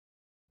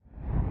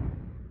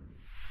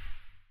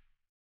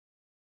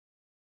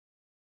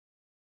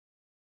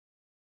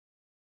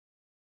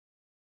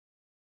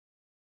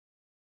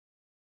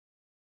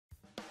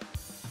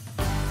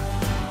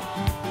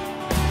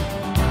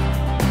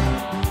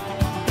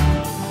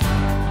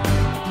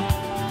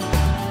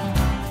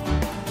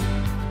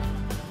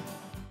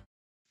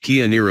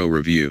Kia Niro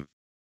Review.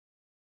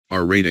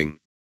 R rating: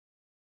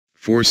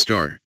 4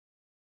 star.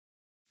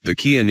 The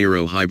Kia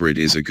Niro Hybrid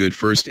is a good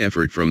first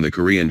effort from the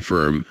Korean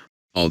firm,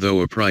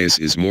 although a Prius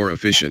is more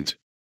efficient.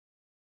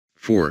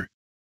 4.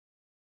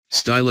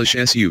 Stylish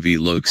SUV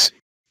looks,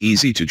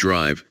 easy to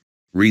drive,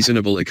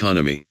 reasonable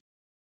economy.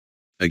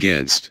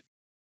 Against: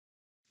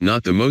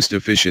 not the most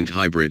efficient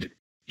hybrid,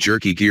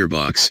 jerky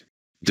gearbox,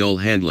 dull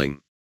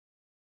handling.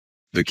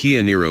 The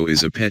Kia Niro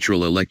is a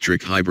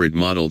petrol-electric hybrid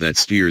model that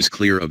steers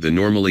clear of the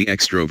normally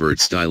extrovert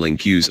styling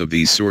cues of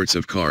these sorts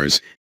of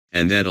cars,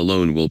 and that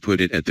alone will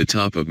put it at the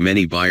top of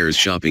many buyers'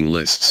 shopping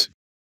lists.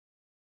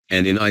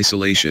 And in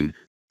isolation,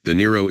 the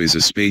Niro is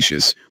a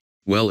spacious,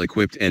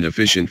 well-equipped and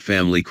efficient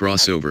family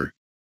crossover.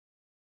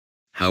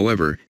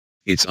 However,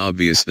 it's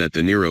obvious that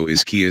the Niro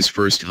is Kia's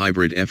first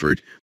hybrid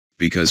effort,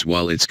 because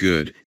while it's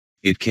good,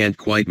 it can't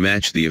quite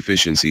match the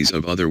efficiencies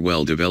of other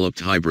well-developed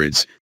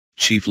hybrids,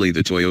 chiefly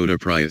the Toyota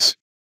Prius.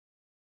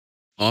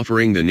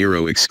 Offering the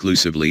Niro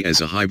exclusively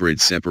as a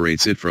hybrid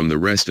separates it from the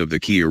rest of the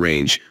Kia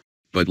range,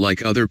 but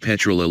like other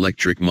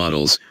petrol-electric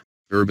models,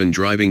 urban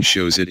driving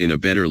shows it in a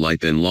better light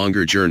than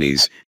longer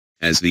journeys,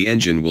 as the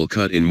engine will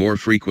cut in more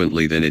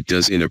frequently than it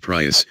does in a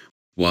Prius,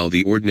 while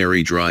the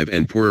ordinary drive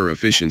and poorer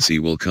efficiency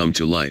will come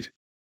to light.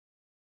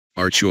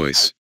 Our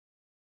choice: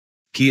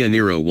 Kia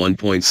Niro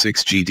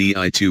 1.6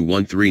 GDI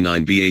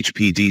 2139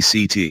 bhp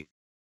DCT.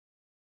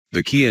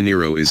 The Kia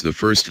Niro is the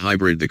first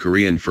hybrid the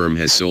Korean firm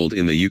has sold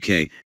in the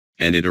UK,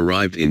 and it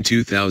arrived in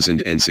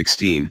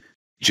 2016,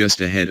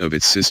 just ahead of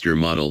its sister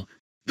model,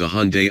 the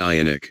Hyundai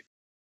Ioniq.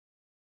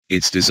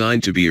 It's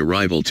designed to be a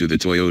rival to the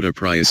Toyota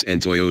Prius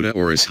and Toyota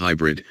Auris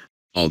hybrid,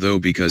 although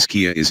because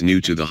Kia is new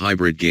to the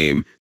hybrid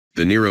game,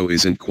 the Niro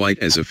isn't quite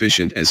as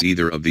efficient as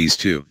either of these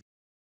two.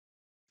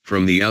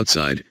 From the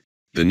outside,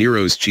 the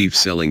Niro's chief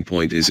selling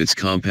point is its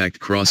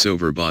compact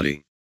crossover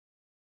body.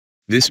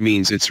 This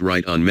means it's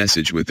right on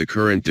message with the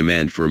current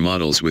demand for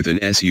models with an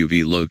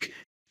SUV look,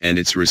 and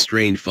its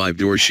restrained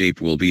 5-door shape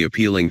will be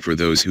appealing for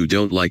those who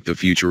don't like the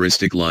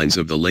futuristic lines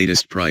of the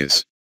latest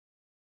Prius.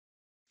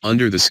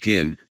 Under the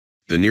skin,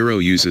 the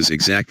Niro uses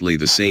exactly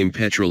the same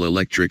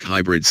petrol-electric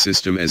hybrid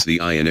system as the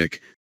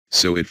Ioniq,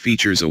 so it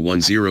features a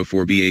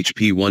 104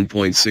 bhp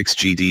 1.6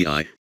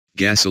 GDI,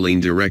 gasoline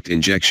direct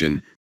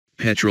injection,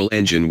 petrol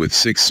engine with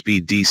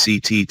 6-speed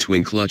DCT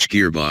twin-clutch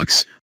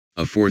gearbox,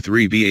 a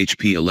 4.3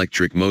 bhp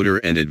electric motor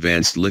and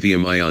advanced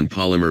lithium-ion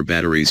polymer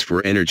batteries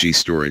for energy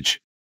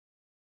storage.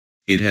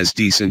 It has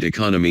decent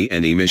economy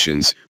and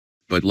emissions,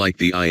 but like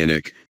the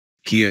Ioniq,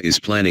 Kia is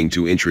planning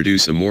to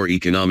introduce a more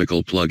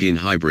economical plug-in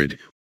hybrid,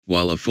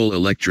 while a full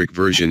electric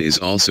version is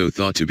also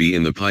thought to be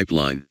in the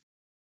pipeline.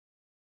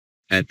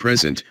 At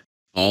present,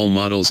 all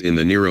models in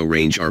the Niro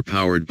range are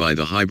powered by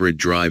the hybrid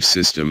drive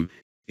system.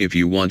 If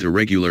you want a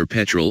regular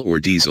petrol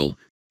or diesel,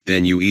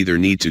 then you either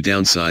need to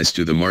downsize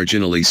to the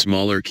marginally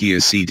smaller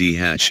Kia CD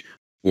hatch,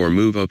 or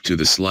move up to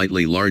the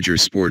slightly larger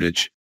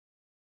Sportage.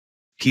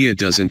 Kia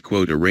doesn't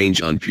quote a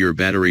range on pure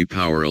battery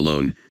power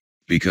alone,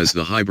 because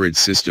the hybrid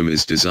system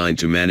is designed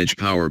to manage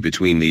power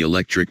between the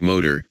electric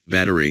motor,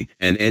 battery,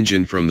 and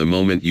engine from the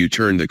moment you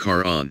turn the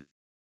car on.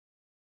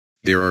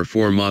 There are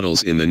 4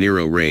 models in the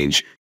Niro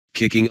range,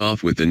 kicking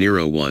off with the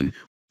Niro 1,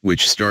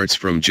 which starts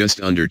from just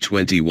under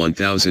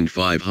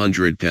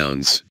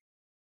 £21,500.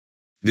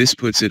 This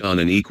puts it on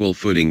an equal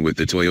footing with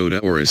the Toyota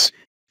Auris,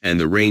 and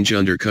the range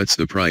undercuts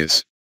the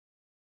Prius.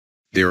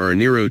 There are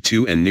Niro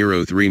 2 and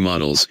Niro 3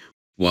 models,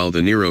 while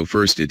the Niro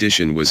First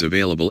Edition was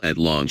available at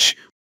launch,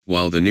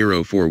 while the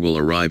Niro 4 will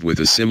arrive with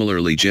a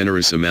similarly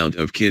generous amount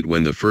of kit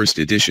when the First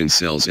Edition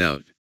sells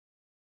out.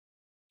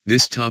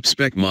 This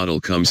top-spec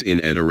model comes in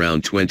at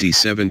around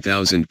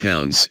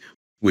 £27,000,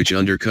 which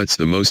undercuts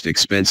the most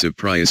expensive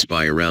Prius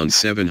by around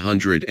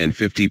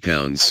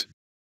 £750.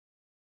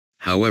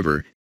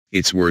 However,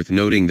 it's worth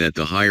noting that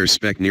the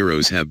higher-spec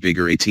Niros have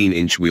bigger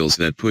 18-inch wheels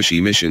that push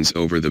emissions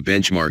over the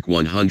benchmark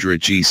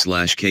 100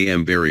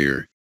 G/km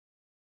barrier.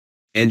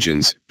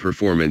 Engines,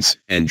 performance,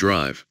 and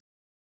drive.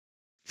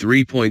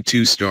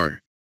 3.2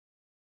 star.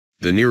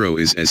 The Niro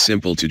is as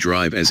simple to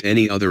drive as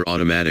any other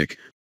automatic,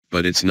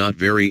 but it's not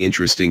very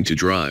interesting to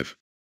drive.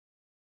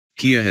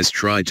 Kia has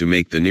tried to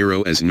make the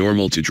Niro as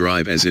normal to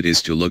drive as it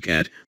is to look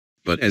at,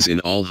 but as in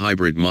all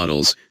hybrid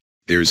models,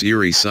 there's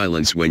eerie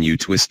silence when you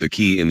twist the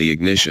key in the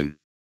ignition.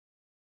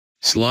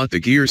 Slot the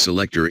gear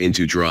selector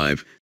into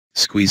drive,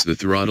 squeeze the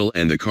throttle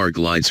and the car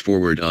glides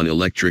forward on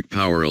electric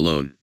power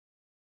alone.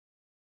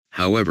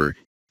 However,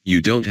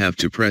 you don't have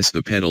to press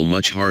the pedal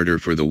much harder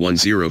for the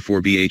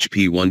 104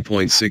 bhp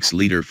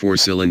 1.6-liter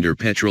 4-cylinder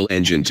petrol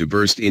engine to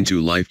burst into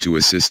life to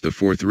assist the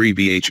 4.3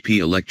 bhp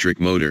electric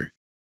motor.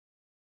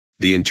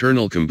 The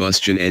internal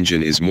combustion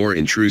engine is more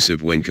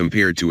intrusive when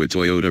compared to a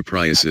Toyota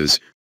Prius's,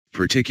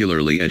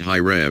 particularly at high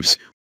revs,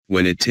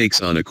 when it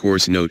takes on a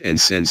coarse note and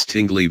sends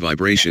tingly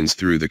vibrations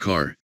through the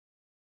car.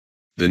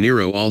 The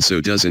Niro also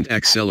doesn't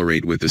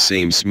accelerate with the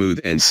same smooth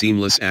and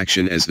seamless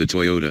action as the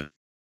Toyota.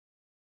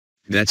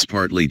 That's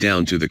partly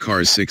down to the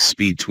car's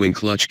 6-speed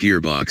twin-clutch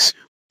gearbox,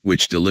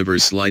 which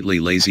delivers slightly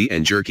lazy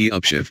and jerky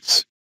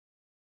upshifts.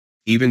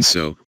 Even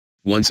so,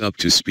 Once up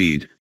to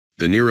speed,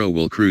 the Niro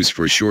will cruise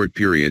for short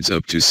periods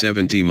up to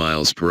 70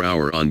 miles per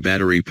hour on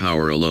battery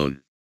power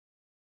alone.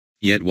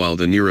 Yet while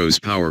the Niro's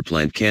power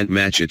plant can't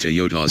match a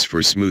Toyota's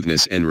for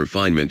smoothness and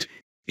refinement,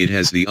 it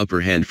has the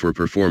upper hand for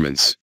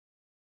performance.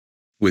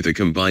 With a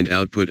combined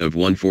output of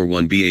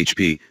 141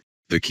 bhp,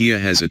 the Kia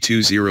has a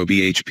 20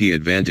 bhp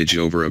advantage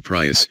over a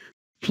Prius,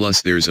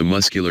 plus there's a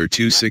muscular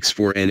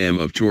 264 Nm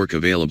of torque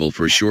available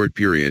for short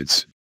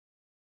periods.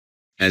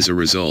 As a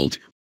result,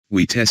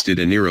 we tested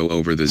a Niro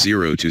over the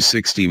 0 to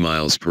 60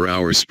 miles per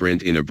hour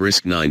sprint in a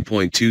brisk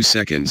 9.2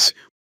 seconds,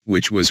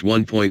 which was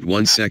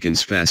 1.1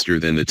 seconds faster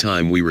than the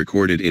time we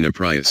recorded in a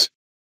Prius.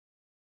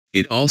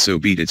 It also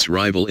beat its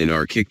rival in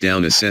our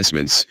kickdown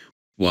assessments,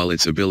 while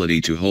its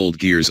ability to hold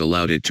gears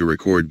allowed it to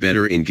record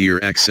better in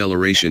gear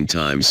acceleration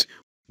times,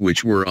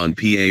 which were on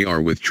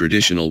par with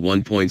traditional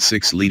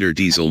 1.6-liter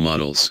diesel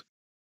models.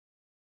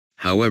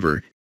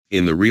 However,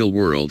 in the real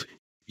world,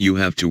 you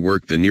have to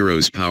work the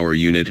Niro's power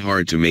unit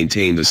hard to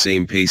maintain the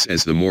same pace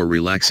as the more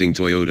relaxing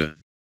Toyota.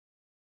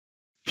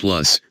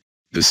 Plus,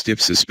 the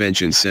stiff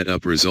suspension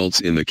setup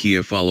results in the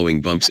Kia following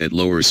bumps at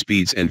lower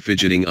speeds and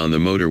fidgeting on the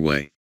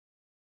motorway.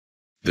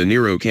 The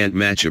Niro can't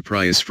match a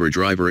Prius for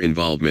driver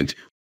involvement,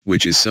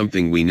 which is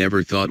something we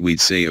never thought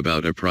we'd say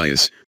about a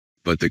Prius,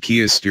 but the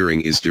Kia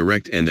steering is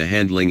direct and the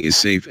handling is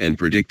safe and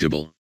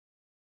predictable.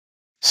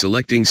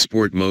 Selecting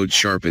sport mode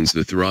sharpens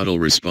the throttle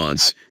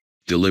response,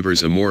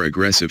 delivers a more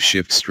aggressive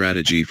shift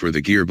strategy for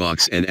the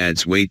gearbox and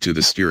adds weight to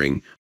the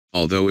steering,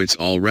 although it's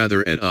all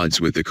rather at odds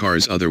with the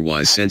car's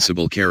otherwise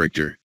sensible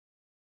character.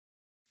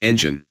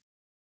 Engine.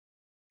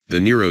 The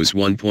Niro's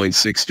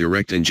 1.6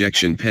 direct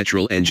injection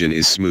petrol engine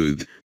is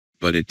smooth,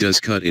 but it does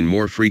cut in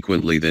more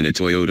frequently than a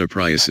Toyota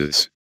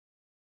Prius's.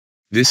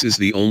 This is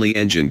the only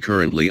engine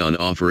currently on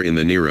offer in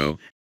the Niro,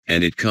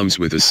 and it comes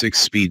with a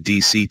 6-speed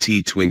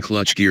DCT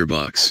twin-clutch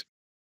gearbox.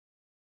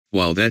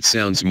 While that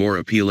sounds more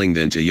appealing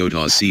than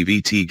Toyota's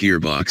CVT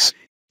gearbox,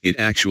 it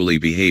actually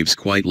behaves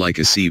quite like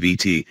a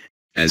CVT,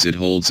 as it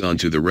holds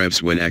onto the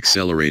revs when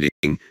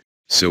accelerating,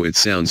 so it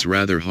sounds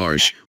rather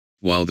harsh,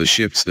 while the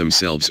shifts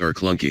themselves are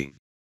clunky.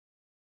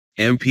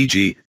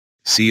 MPG,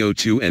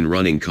 CO2 and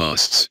running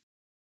costs.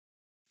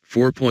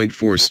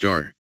 4.4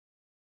 star.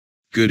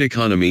 Good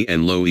economy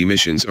and low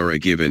emissions are a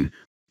given,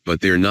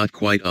 but they're not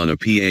quite on a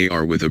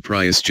par with a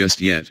Prius just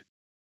yet.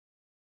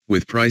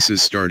 With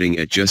prices starting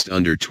at just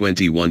under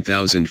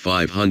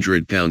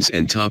 £21,500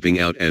 and topping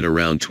out at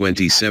around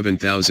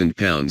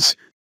 £27,000,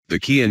 the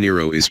Kia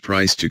Niro is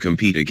priced to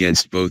compete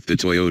against both the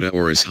Toyota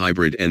Auris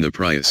Hybrid and the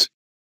Prius.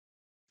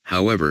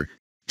 However,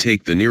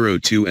 take the Niro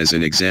 2 as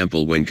an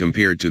example when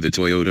compared to the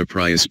Toyota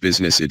Prius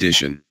Business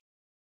Edition.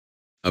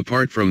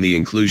 Apart from the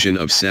inclusion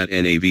of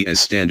Sat-NAV as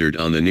standard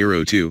on the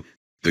Niro 2,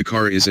 the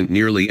car isn't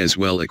nearly as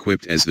well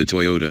equipped as the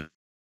Toyota.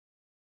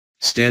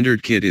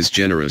 Standard kit is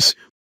generous,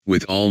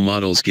 with all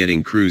models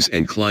getting cruise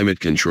and climate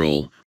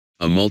control,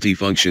 a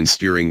multifunction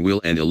steering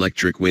wheel and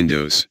electric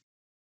windows.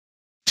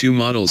 Two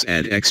models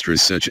add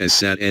extras such as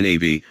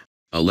Sat-NAV,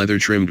 a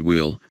leather-trimmed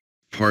wheel,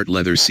 part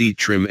leather seat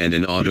trim and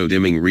an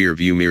auto-dimming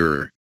rear-view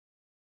mirror.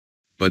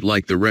 But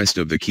like the rest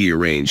of the Kia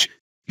range,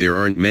 there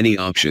aren't many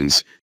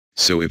options,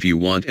 so if you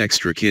want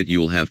extra kit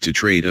you'll have to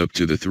trade up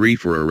to the 3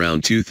 for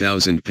around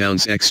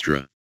 £2,000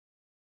 extra.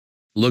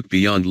 Look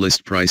beyond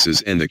list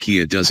prices and the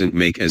Kia doesn't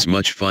make as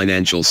much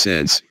financial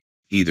sense,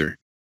 either.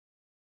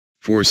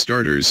 For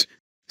starters,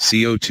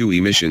 CO2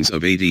 emissions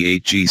of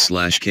 88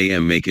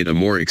 g/km make it a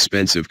more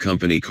expensive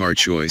company car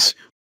choice,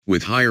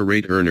 with higher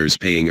rate earners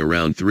paying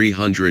around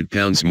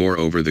 £300 more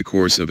over the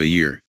course of a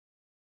year.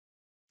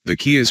 The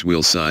Kia's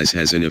wheel size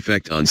has an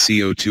effect on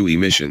CO2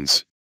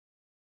 emissions.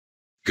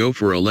 Go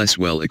for a less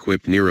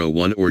well-equipped Niro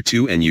 1 or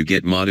 2 and you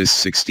get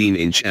modest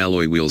 16-inch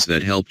alloy wheels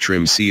that help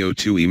trim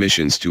CO2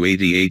 emissions to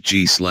 88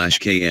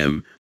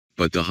 g/km,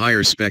 but the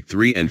higher spec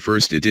 3 and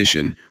First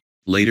Edition,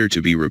 later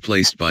to be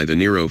replaced by the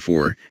Niro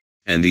 4,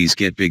 and these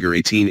get bigger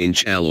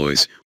 18-inch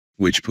alloys,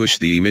 which push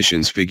the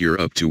emissions figure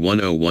up to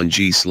 101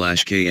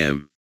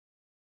 g/km.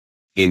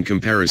 In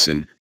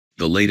comparison,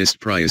 the latest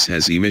Prius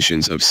has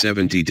emissions of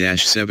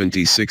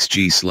 70-76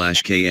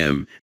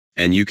 g/km,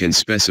 and you can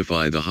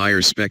specify the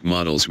higher spec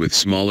models with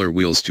smaller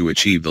wheels to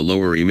achieve the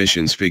lower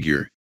emissions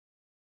figure.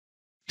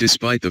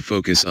 Despite the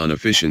focus on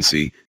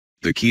efficiency,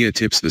 the Kia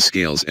tips the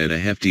scales at a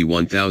hefty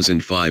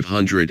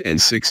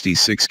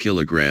 1,566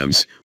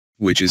 kilograms,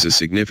 which is a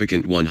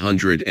significant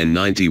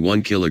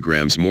 191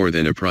 kilograms more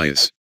than a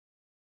Prius.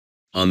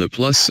 On the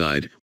plus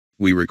side,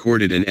 we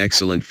recorded an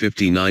excellent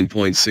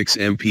 59.6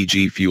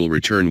 mpg fuel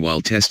return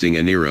while testing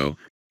a Niro,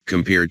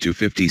 compared to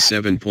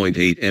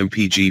 57.8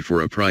 mpg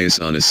for a Prius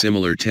on a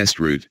similar test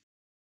route.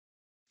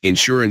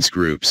 Insurance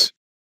groups.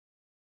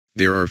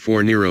 There are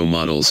 4 Niro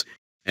models,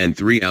 and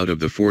 3 out of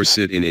the 4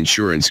 sit in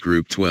Insurance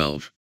Group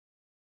 12.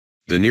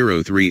 The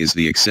Niro 3 is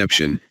the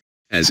exception,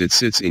 as it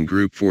sits in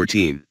Group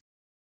 14.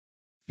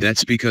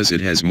 That's because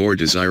it has more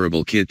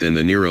desirable kit than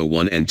the Niro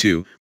 1 and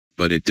 2,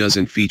 but it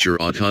doesn't feature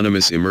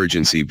autonomous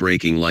emergency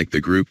braking like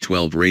the Group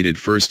 12 rated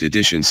First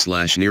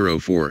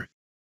Edition/Niro 4.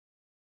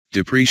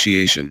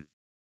 Depreciation.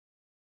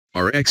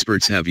 Our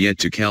experts have yet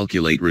to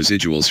calculate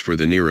residuals for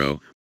the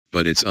Niro,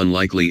 but it's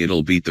unlikely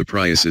it'll beat the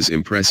Prius's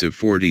impressive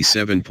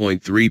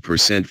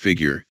 47.3%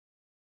 figure.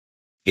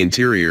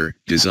 Interior,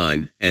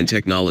 design, and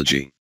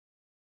technology.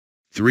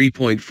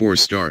 3.4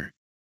 star.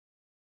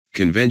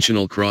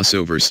 Conventional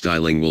crossover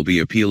styling will be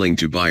appealing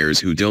to buyers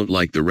who don't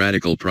like the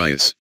radical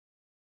Prius.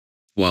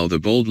 While the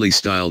boldly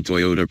styled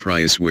Toyota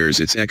Prius wears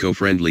its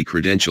eco-friendly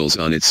credentials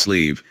on its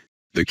sleeve,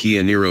 the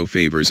Kia Niro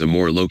favors a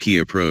more low-key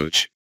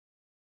approach.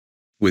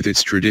 With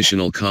its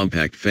traditional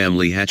compact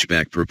family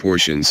hatchback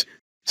proportions,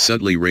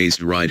 subtly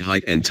raised ride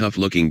height and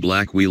tough-looking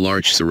black wheel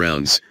arch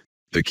surrounds,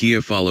 the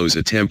Kia follows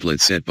a template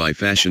set by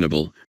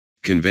fashionable,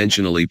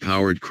 conventionally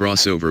powered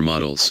crossover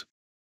models.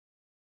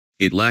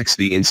 It lacks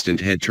the instant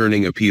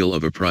head-turning appeal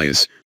of a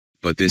Prius,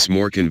 but this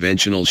more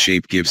conventional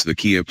shape gives the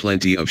Kia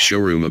plenty of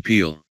showroom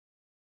appeal.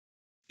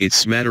 Its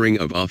smattering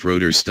of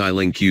off-roader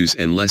styling cues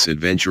and less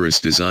adventurous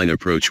design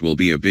approach will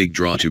be a big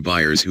draw to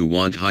buyers who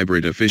want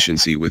hybrid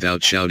efficiency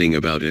without shouting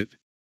about it.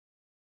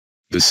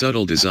 The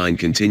subtle design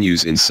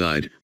continues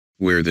inside,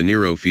 where the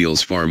Niro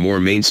feels far more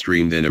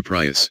mainstream than a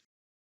Prius.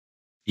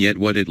 Yet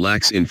what it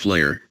lacks in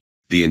flair,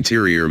 the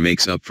interior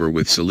makes up for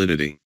with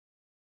solidity.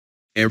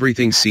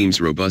 Everything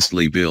seems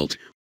robustly built,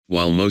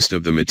 while most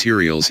of the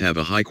materials have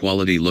a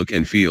high-quality look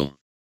and feel.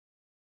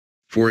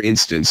 For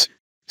instance,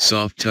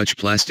 soft touch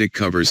plastic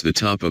covers the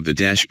top of the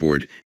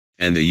dashboard,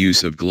 and the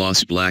use of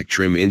gloss black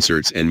trim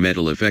inserts and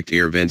metal effect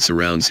air vent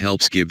surrounds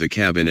helps give the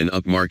cabin an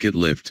upmarket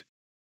lift.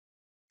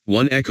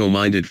 One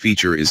eco-minded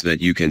feature is that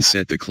you can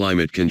set the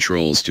climate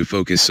controls to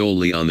focus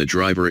solely on the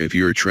driver if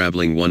you're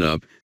traveling one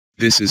up.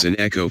 This is an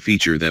eco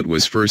feature that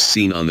was first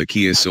seen on the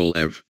Kia Soul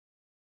EV.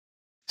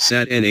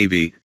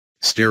 Sat-NAV,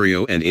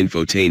 stereo and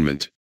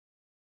infotainment.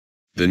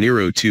 The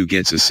Niro 2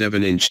 gets a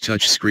 7-inch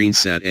touchscreen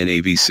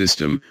Sat-NAV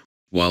system,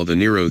 while the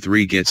Niro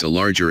 3 gets a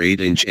larger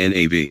 8-inch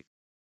NAV.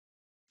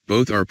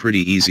 Both are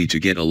pretty easy to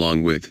get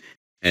along with,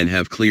 and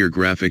have clear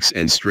graphics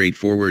and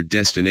straightforward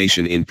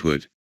destination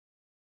input.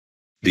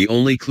 The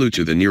only clue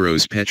to the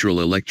Niro's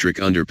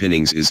petrol-electric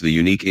underpinnings is the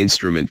unique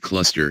instrument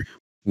cluster,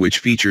 which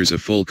features a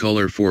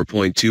full-color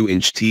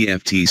 4.2-inch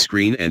TFT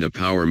screen and a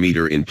power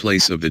meter in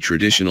place of the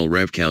traditional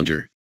rev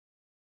counter.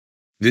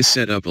 This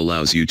setup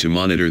allows you to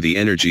monitor the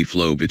energy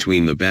flow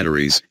between the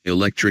batteries,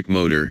 electric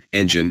motor,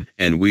 engine,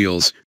 and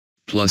wheels,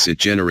 plus it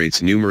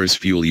generates numerous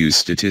fuel use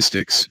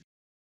statistics.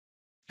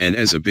 And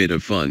as a bit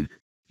of fun,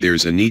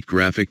 there's a neat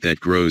graphic that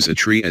grows a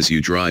tree as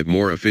you drive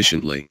more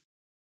efficiently.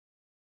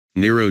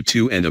 Niro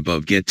 2 and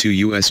above get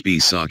 2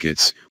 USB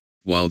sockets,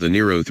 while the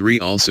Niro 3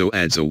 also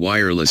adds a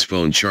wireless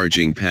phone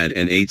charging pad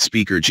and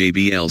 8-speaker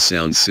JBL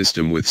sound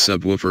system with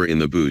subwoofer in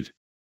the boot.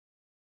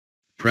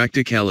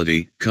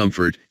 Practicality,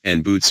 comfort,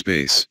 and boot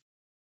space.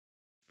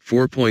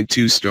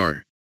 4.2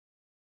 star.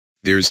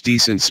 There's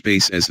decent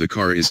space as the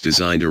car is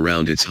designed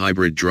around its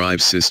hybrid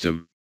drive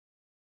system.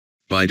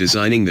 By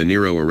designing the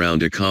Niro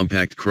around a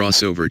compact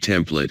crossover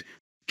template,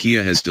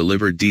 Kia has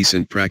delivered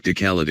decent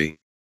practicality.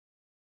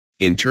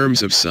 In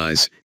terms of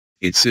size,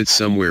 it sits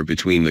somewhere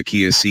between the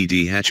Kia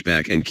CD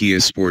hatchback and Kia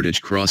Sportage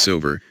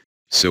crossover,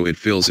 so it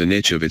fills a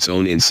niche of its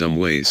own in some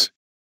ways.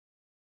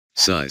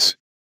 Size.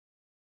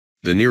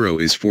 The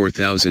Niro is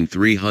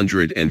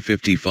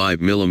 4,355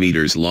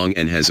 mm long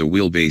and has a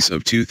wheelbase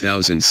of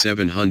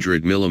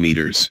 2,700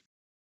 mm.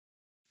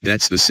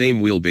 That's the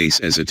same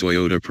wheelbase as a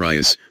Toyota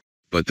Prius,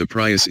 but the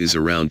Prius is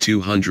around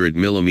 200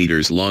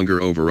 mm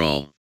longer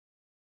overall.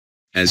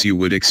 As you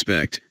would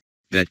expect,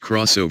 that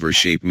crossover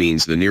shape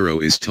means the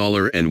Niro is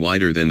taller and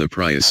wider than the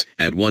Prius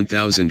at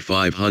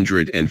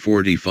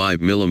 1,545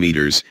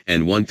 mm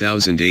and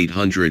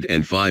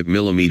 1,805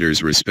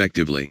 mm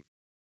respectively.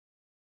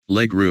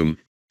 Legroom,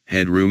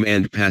 headroom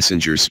and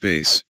passenger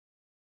space.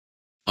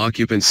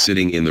 Occupants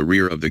sitting in the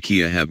rear of the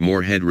Kia have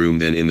more headroom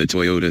than in the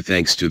Toyota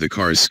thanks to the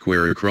car's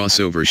squarer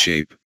crossover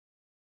shape.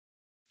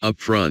 Up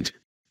front,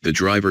 the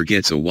driver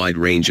gets a wide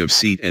range of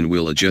seat and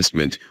wheel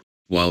adjustment,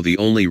 while the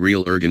only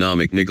real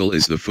ergonomic niggle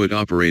is the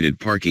foot-operated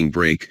parking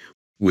brake,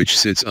 which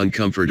sits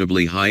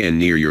uncomfortably high and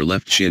near your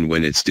left shin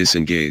when it's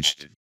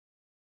disengaged.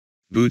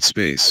 Boot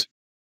space.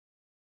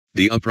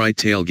 The upright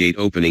tailgate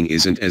opening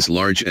isn't as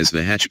large as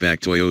the hatchback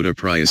Toyota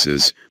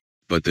Priuses,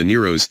 but the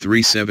Niro's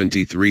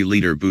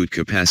 373-liter boot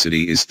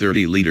capacity is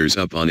 30 liters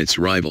up on its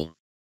rival.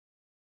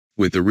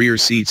 With the rear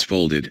seats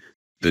folded,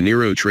 the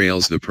Niro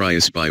trails the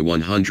Prius by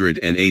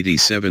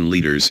 187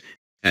 liters,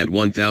 at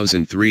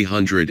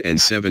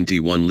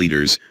 1,371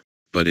 liters,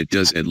 but it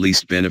does at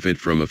least benefit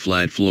from a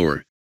flat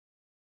floor.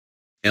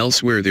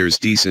 Elsewhere there's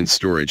decent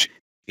storage,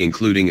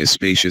 including a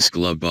spacious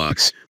glove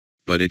box,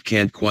 but it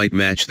can't quite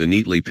match the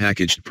neatly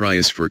packaged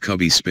Prius for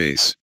cubby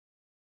space.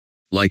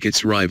 Like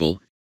its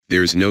rival,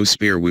 there's no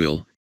spare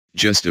wheel,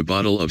 just a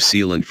bottle of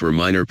sealant for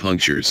minor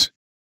punctures.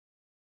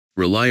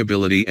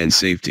 Reliability and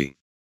safety.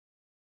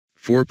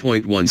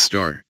 4.1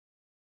 star.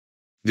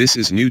 This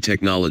is new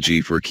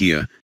technology for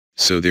Kia,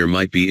 so there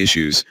might be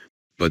issues,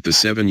 but the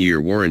 7-year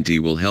warranty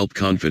will help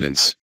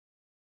confidence.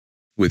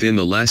 Within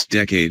the last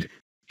decade,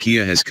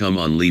 Kia has come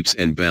on leaps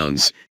and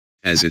bounds,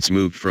 as it's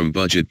moved from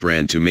budget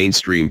brand to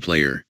mainstream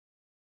player.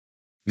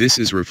 This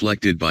is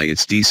reflected by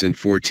its decent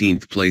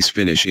 14th place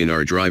finish in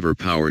our Driver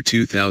Power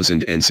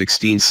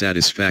 2016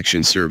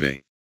 Satisfaction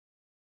Survey.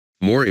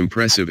 More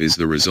impressive is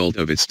the result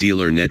of its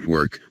dealer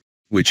network,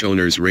 which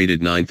owners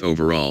rated 9th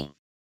overall.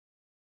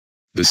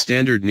 The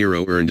standard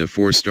Niro earned a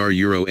 4-star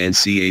Euro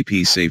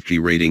NCAP safety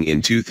rating in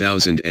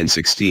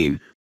 2016,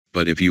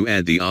 but if you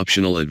add the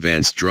optional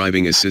Advanced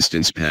Driving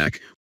Assistance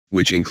Pack,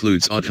 which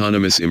includes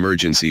autonomous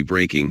emergency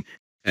braking,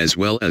 as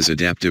well as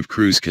adaptive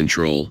cruise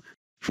control,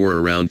 for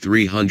around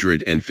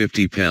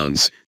 350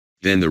 pounds,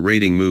 then the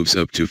rating moves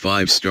up to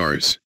 5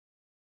 stars.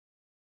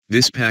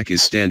 This pack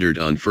is standard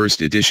on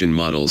first edition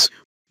models,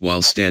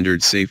 while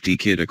standard safety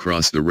kit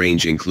across the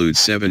range includes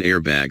 7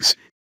 airbags,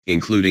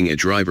 including a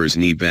driver's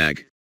knee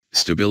bag,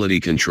 stability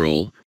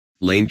control,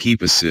 lane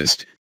keep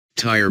assist,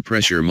 tire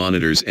pressure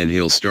monitors and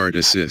hill start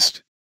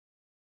assist.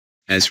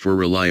 As for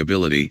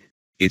reliability,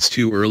 it's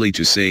too early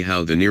to say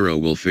how the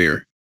Niro will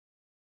fare.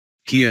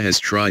 Kia has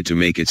tried to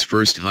make its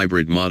first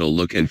hybrid model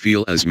look and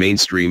feel as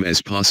mainstream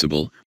as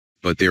possible,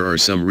 but there are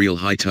some real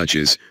high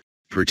touches,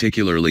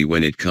 particularly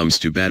when it comes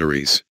to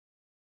batteries.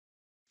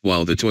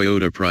 While the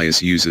Toyota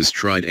Prius uses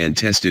tried and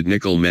tested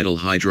nickel metal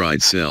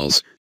hydride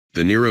cells,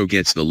 the Niro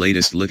gets the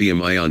latest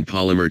lithium-ion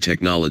polymer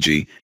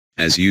technology,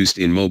 as used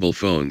in mobile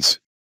phones.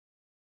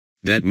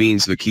 That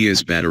means the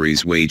Kia's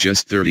batteries weigh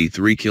just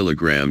 33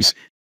 kilograms,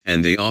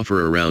 and they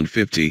offer around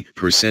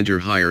 50% or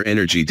higher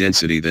energy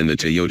density than the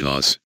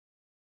Toyotas.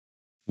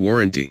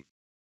 Warranty.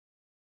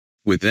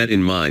 With that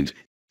in mind,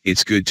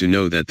 it's good to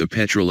know that the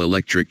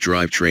petrol-electric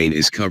drivetrain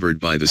is covered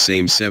by the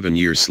same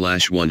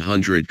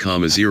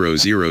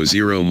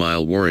 7-year/100,000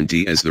 mile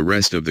warranty as the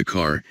rest of the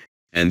car,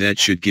 and that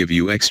should give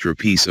you extra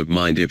peace of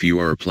mind if you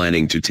are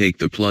planning to take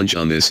the plunge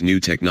on this new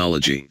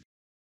technology.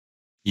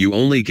 You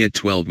only get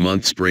 12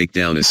 months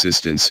breakdown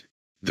assistance,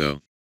 though.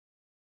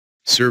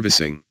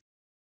 Servicing.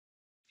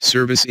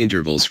 Service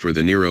intervals for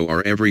the Niro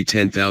are every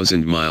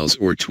 10,000 miles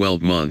or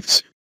 12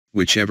 months,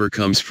 whichever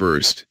comes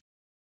first.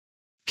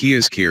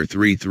 Kia's Care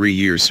 3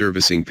 3-year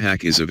servicing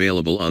pack is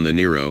available on the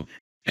Niro,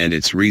 and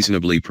it's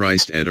reasonably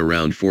priced at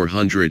around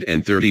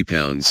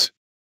 £430.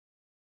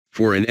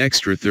 For an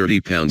extra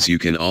 £30 you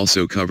can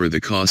also cover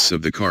the costs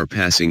of the car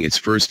passing its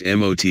first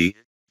MOT,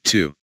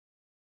 too.